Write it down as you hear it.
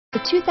The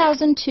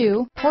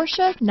 2002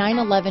 Porsche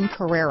 911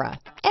 Carrera.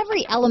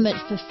 Every element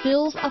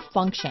fulfills a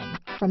function.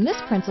 From this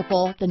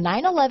principle, the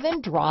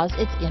 911 draws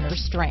its inner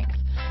strength.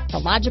 The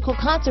logical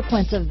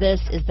consequence of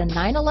this is the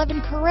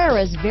 911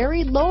 Carrera's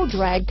very low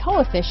drag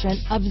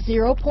coefficient of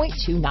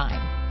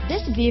 0.29.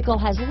 This vehicle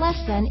has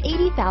less than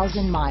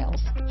 80,000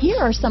 miles. Here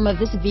are some of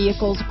this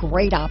vehicle's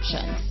great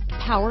options: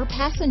 power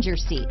passenger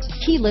seat,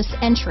 keyless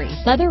entry,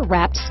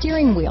 leather-wrapped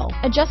steering wheel,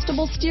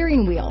 adjustable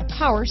steering wheel,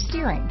 power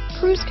steering,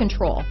 cruise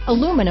control,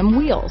 aluminum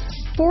wheels,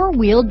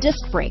 four-wheel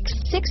disc brakes,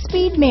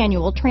 6-speed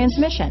manual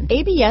transmission,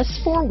 ABS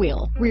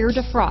 4-wheel, rear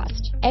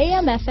defrost,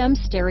 AM/FM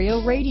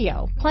stereo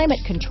radio, climate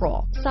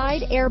control,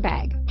 side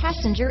airbag,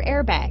 passenger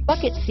airbag,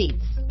 bucket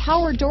seats,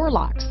 power door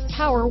locks,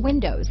 power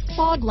windows,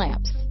 fog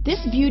lamps.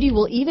 This beauty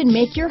will even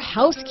make your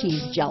house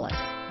keys jealous.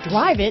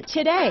 Drive it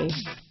today.